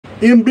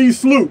MB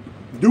Sloop,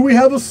 do we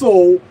have a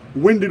soul?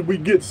 When did we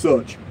get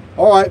such?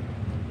 All right.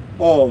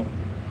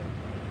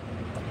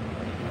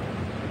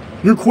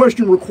 Your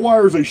question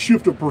requires a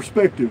shift of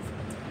perspective.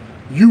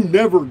 You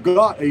never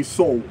got a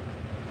soul.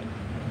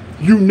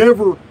 You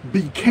never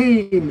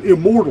became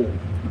immortal.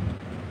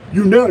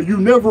 You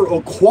never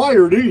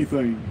acquired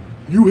anything.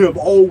 You have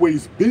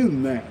always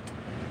been that.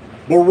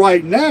 But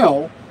right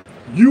now,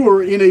 you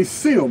are in a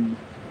sim.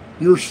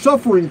 You're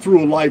suffering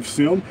through a life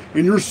sim,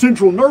 and your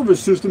central nervous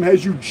system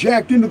has you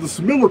jacked into the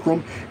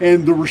simulacrum,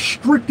 and the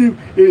restrictive,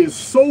 it is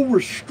so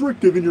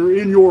restrictive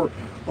in your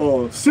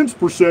sense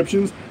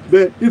perceptions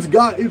that it's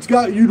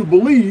got you to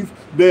believe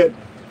that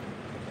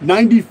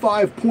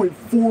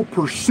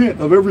 95.4%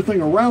 of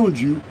everything around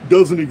you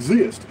doesn't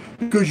exist,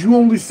 because you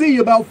only see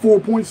about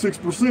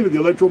 4.6% of the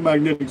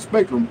electromagnetic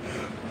spectrum.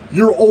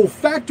 Your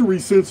olfactory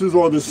senses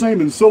are the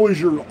same, and so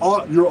is your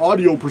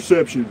audio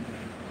perception.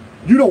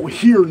 You don't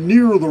hear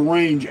near the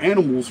range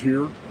animals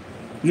hear.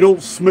 You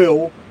don't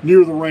smell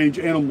near the range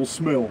animals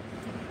smell.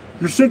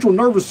 Your central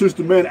nervous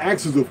system, man,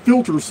 acts as a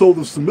filter so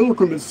the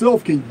simulacrum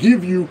itself can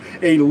give you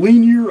a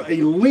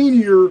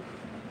linear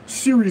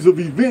series of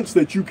events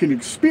that you can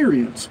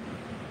experience.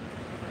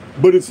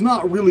 But it's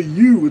not really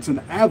you, it's an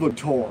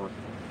avatar.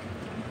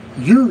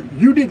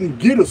 You didn't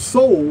get a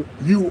soul,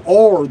 you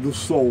are the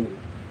soul.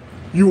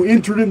 You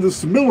entered into the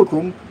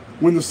simulacrum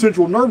when the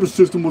central nervous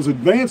system was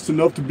advanced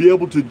enough to be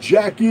able to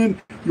jack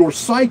in your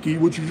psyche,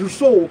 which is your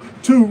soul,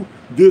 to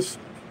this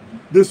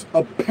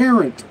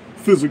apparent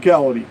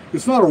physicality.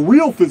 It's not a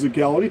real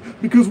physicality,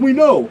 because we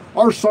know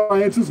our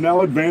science is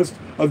now advanced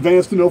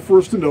enough for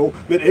us to know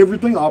that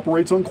everything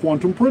operates on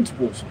quantum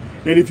principles.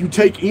 And if you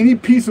take any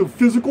piece of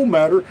physical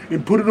matter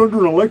and put it under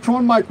an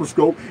electron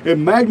microscope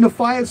and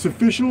magnify it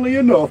sufficiently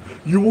enough,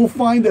 you will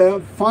find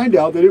out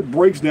that it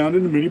breaks down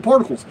into many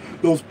particles.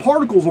 Those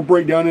particles will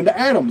break down into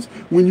atoms.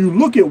 When you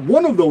look at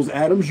one of those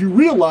atoms, you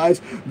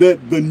realize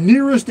that the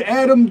nearest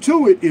atom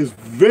to it is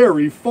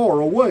very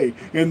far away,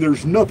 and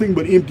there's nothing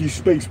but empty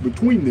space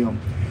between them.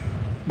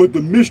 But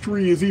the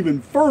mystery is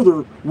even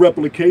further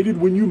replicated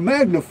when you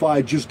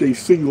magnify just a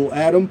single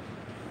atom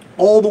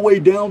all the way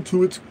down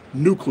to its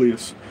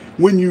nucleus.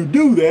 When you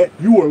do that,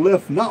 you are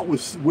left not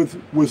with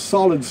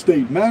solid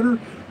state matter,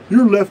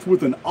 you're left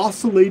with an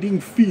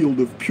oscillating field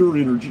of pure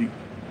energy.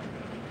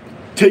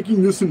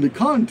 Taking this into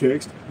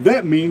context,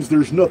 that means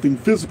there's nothing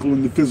physical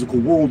in the physical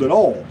world at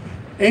all.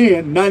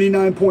 And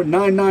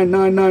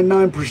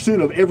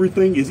 99.99999% of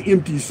everything is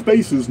empty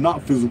spaces,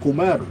 not physical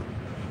matter.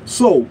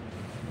 So,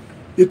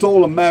 it's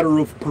all a matter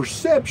of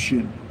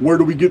perception. Where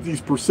do we get these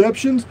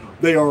perceptions?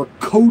 They are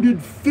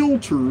coded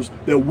filters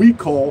that we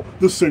call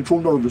the central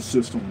nervous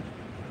system.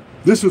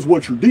 This is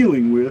what you're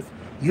dealing with.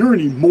 You're an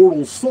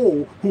immortal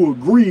soul who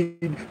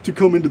agreed to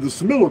come into the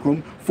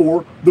simulacrum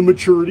for the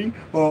maturity,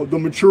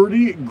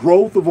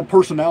 growth of a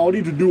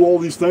personality, to do all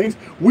these things.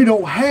 We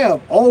don't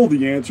have all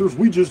the answers,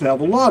 we just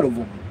have a lot of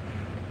them.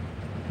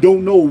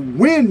 Don't know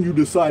when you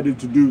decided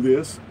to do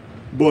this,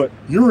 but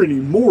you're an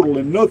immortal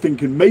and nothing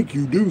can make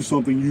you do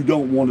something you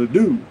don't want to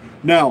do.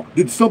 Now,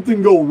 did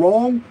something go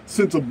wrong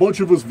since a bunch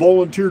of us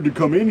volunteered to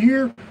come in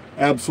here?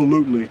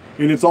 Absolutely.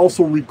 And it's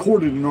also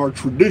recorded in our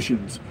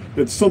traditions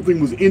that something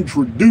was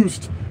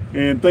introduced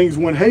and things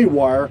went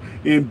haywire,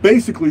 and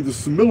basically the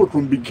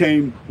simulacrum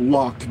became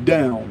locked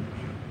down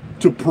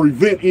to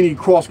prevent any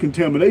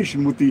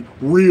cross-contamination with the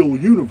real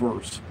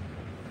universe.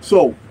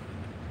 So,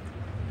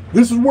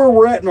 this is where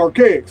we're at in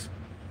Archaix.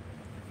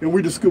 And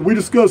we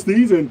discuss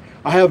these, and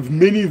I have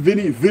many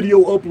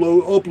video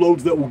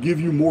uploads that will give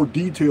you more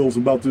details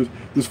about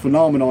this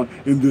phenomenon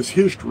and this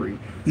history.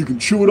 You can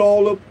chew it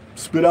all up,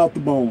 spit out the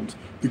bones.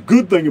 The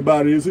good thing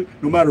about it is that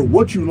no matter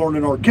what you learn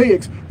in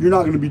Archaix, you're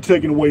not going to be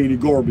taking away any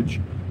garbage.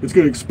 It's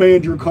going to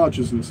expand your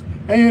consciousness.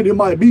 And it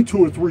might be 2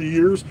 or 3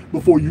 years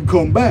before you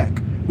come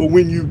back. But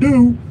when you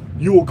do,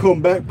 you will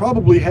come back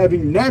probably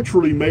having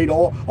naturally made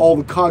all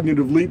the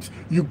cognitive leaps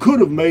you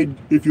could have made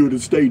if you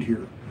had stayed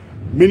here.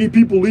 Many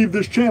people leave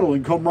this channel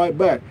and come right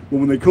back. But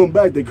when they come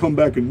back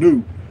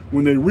anew.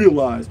 When they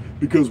realize,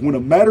 because when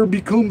a matter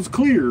becomes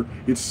clear,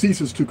 it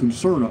ceases to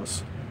concern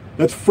us.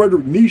 That's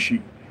Friedrich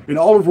Nietzsche. And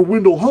Oliver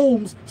Wendell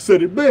Holmes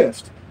said it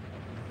best.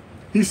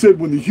 He said,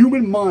 when the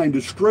human mind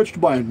is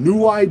stretched by a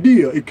new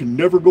idea, it can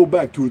never go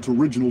back to its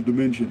original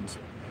dimensions.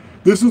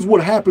 This is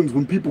what happens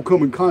when people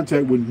come in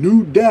contact with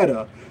new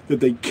data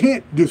that they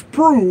can't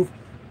disprove,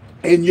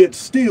 and yet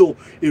still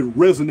it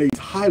resonates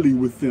highly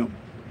with them.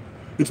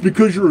 It's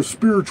because you're a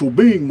spiritual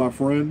being, my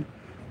friend,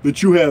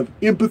 that you have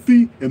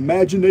empathy,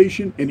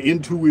 imagination, and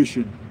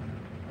intuition.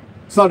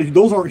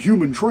 Those aren't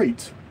human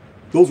traits.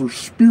 Those are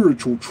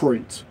spiritual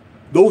traits.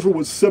 Those are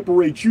what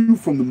separates you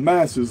from the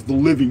masses, the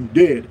living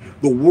dead,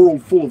 the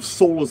world full of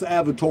soulless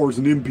avatars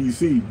and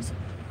NPCs.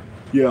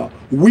 Yeah,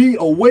 we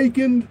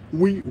awakened,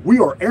 we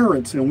are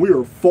errants, and we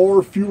are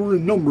far fewer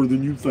in number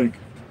than you think.